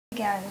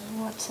guys,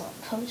 what's up?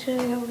 So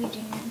today I'll be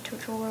doing a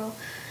tutorial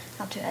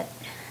how to edit.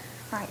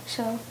 Alright,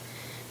 so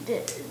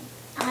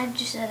I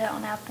just edit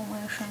on Apple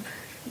Motion.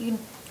 You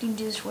can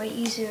do this way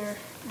easier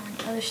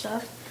on other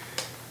stuff.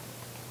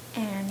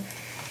 And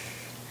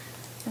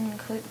I'm going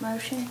to click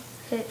Motion,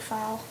 hit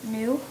File,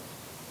 New,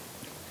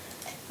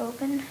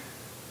 Open.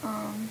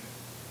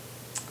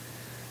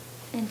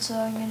 And so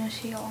I'm going to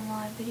see all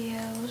my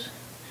videos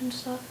and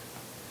stuff.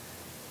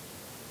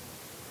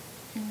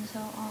 And so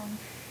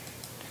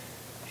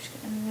just go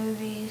to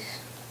Movies,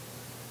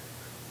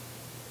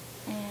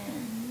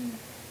 and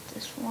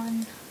this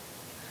one,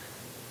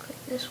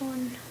 click this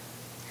one.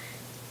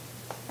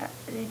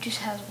 It just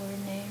has a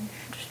weird name,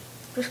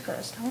 just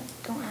cause.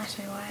 Don't ask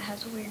me why it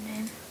has a weird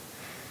name.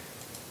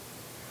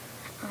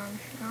 I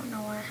don't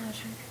know why it has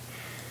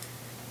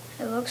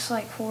it. It looks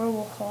like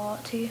horrible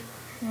quality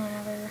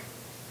whenever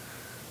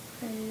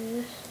I do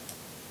this.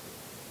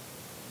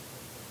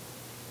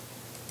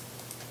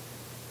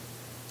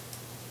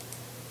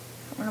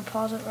 I'm going to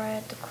pause it right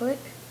at the click.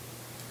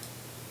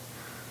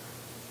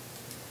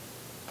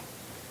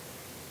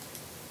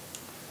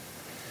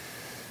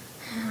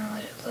 And I'll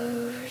let it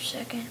load for a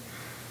second.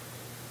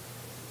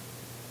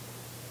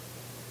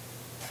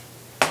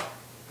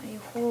 You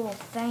horrible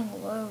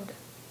thing, load.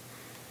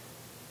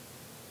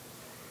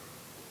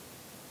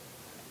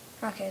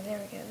 Okay,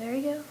 there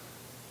we go.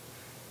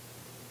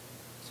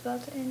 It's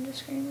about to end the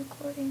screen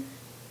recording.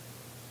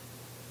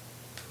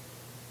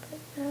 But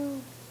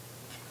no.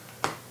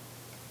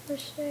 We're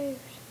saved.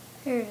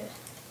 Here it is.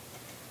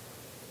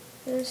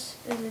 This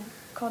is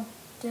called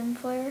Dim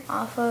Flare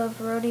off of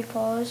Rody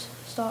Paws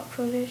stock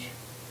footage.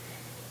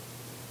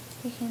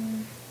 You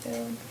can go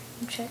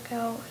and check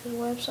out his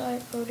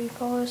website, Rody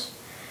Paws.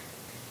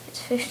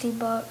 It's $50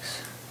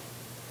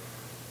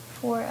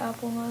 for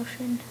Apple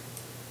Motion.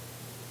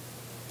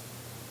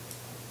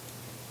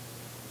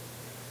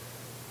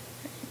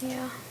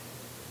 Yeah.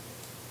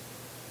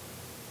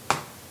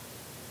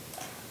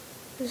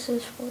 This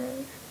is for,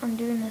 I'm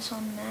doing this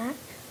on Mac.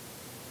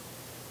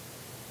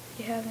 If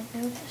you haven't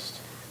noticed,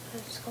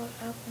 it's called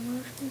Apple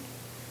Motion.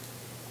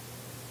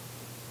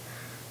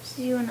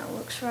 See when it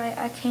looks right.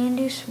 I can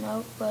do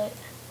smoke, but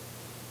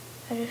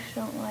I just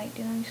don't like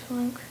doing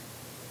smoke.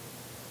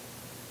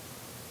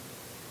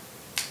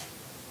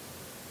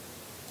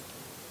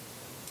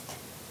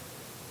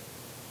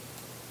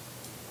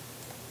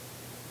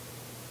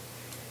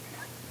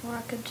 Or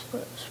I could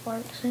put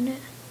sparks in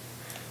it.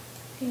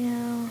 You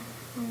know,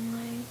 I'm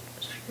like,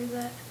 screw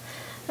that.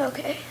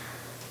 Okay.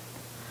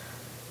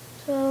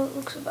 So it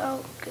looks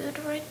about good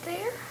right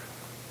there.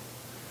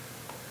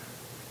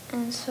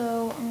 And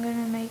so I'm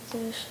gonna make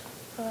this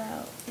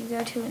you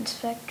go to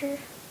Inspector,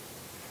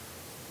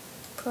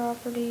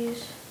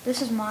 Properties.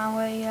 This is my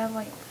way. You have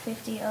like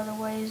 50 other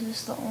ways.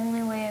 This is the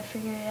only way I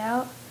figured it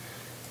out.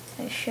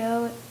 I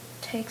show it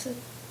takes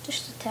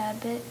just a tad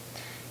bit.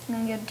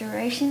 I'm gonna go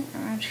duration,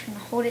 and I'm just gonna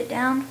hold it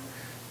down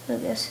so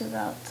it goes to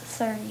about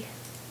 30.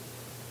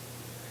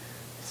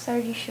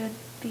 30 should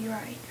be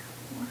right.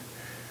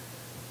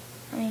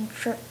 I mean,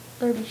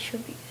 30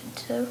 should be good.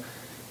 So,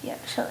 yeah.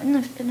 So in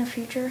the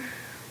future,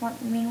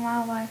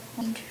 meanwhile, like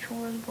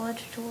tutorials, blood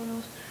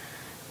tutorials,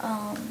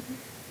 I'll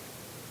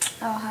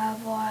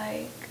have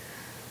I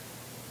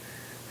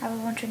have a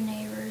bunch of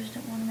neighbors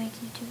that want to make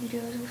YouTube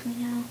videos with me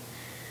now.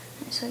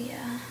 And so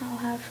yeah, I'll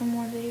have some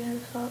more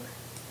videos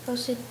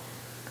posted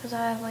because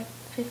I have like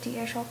 50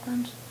 airsoft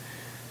guns.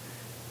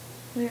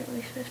 We're at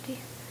least 50.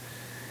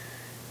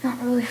 Not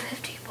really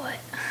 50, but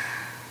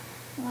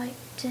like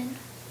 10,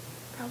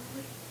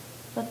 probably.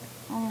 But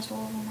almost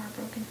all of them are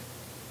broken.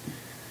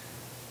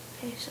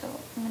 Okay,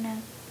 so I'm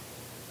gonna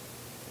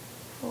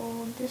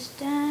hold this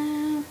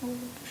down, hold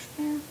this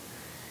down.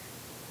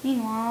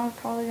 Meanwhile, I'm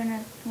probably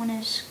gonna want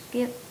to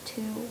skip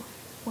to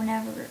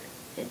whenever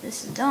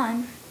this is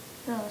done.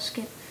 So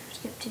skip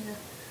to the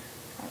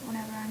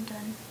whenever I'm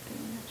done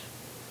doing this.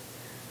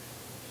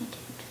 Hint,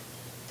 hint.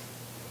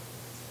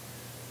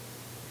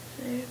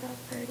 So there's about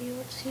 30.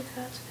 Let's see if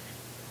that's good.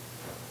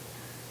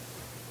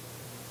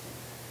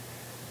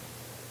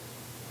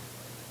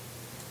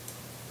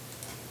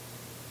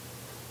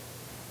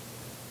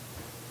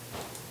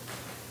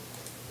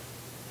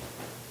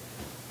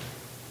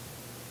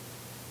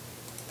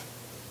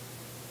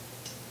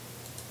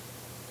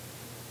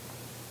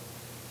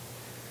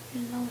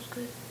 And that was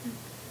good.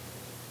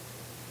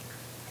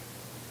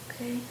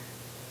 Okay.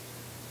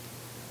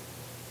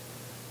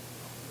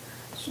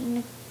 So I'm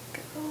gonna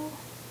go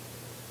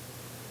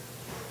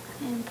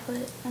and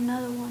put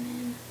another one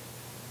in.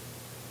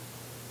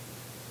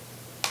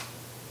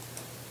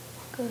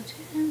 Go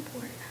to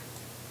import.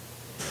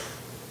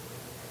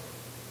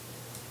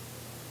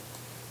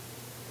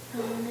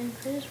 Another one in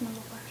for this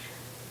motherfucker.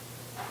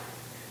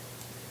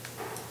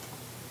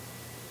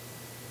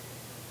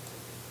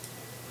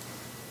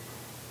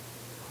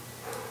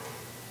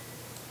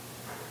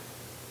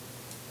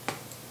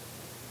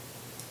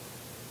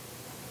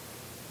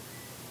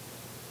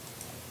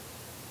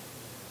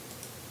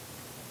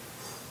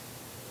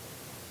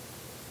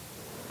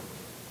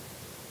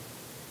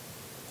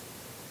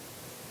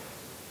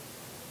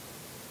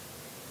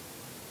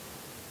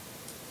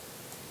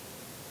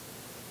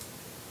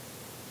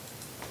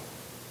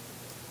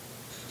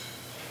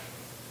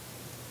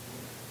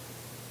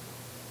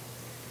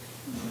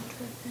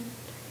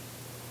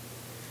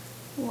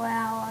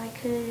 Wow, I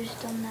could have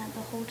just done that the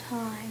whole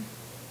time.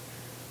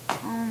 Oh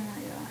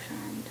my gosh,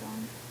 I'm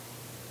done.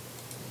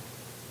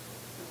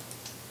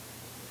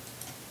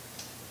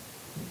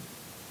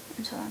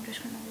 And so I'm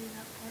just going to leave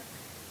that part.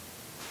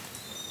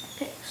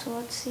 Okay, so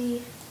let's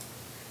see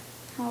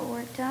how it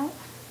worked out.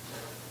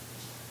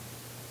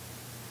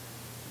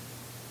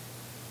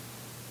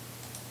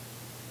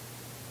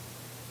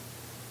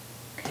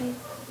 Okay,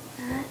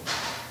 that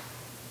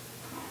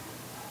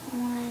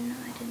one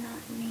I did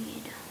not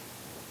need.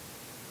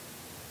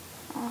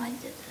 Oh, I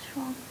did this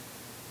wrong.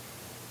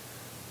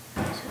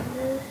 So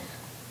this.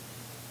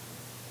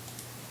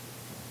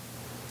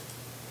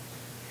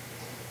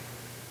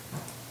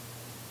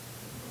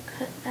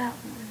 Cut that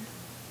one.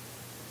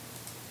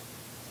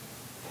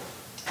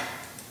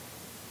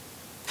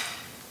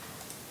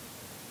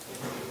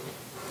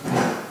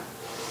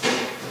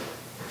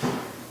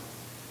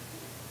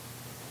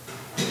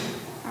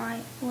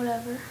 Alright,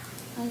 whatever.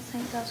 I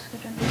think that's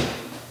good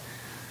enough.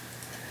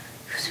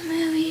 For some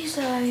movies,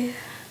 I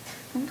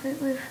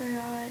completely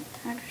forgot.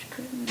 I just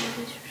put in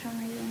movies for some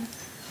reason.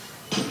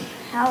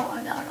 How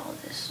I got all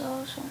this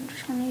stuff, so I'm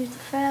just gonna use the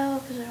FAL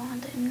because I don't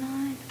have the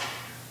M9.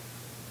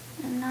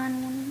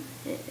 M9 one,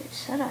 it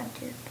said I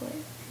did, but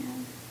you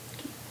know,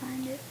 can't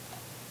find it.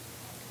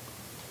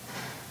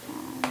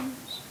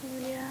 So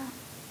yeah.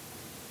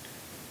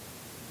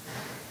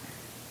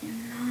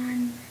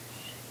 M9.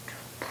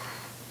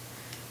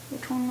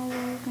 Which one are we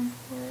looking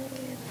for?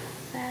 We have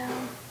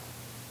FAL.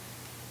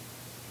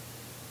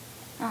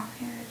 Oh,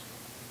 here it is.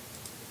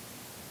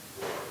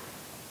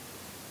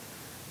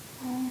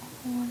 Oh,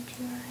 I want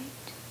you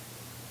right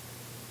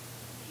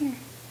here.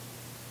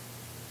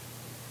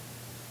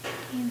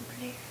 Game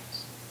players.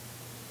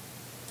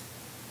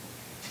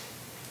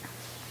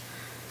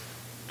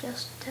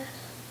 Just test.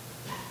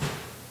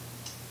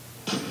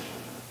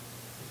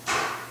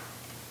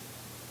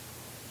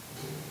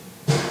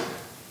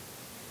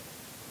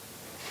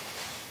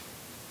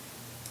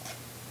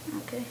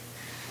 Okay.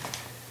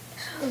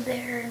 So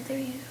there you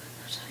go.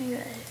 That's how you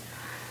edit.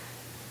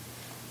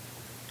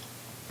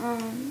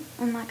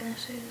 I'm not gonna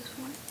say this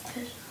one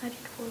because I did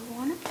what I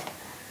wanted.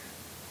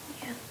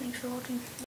 Yeah, thanks for watching.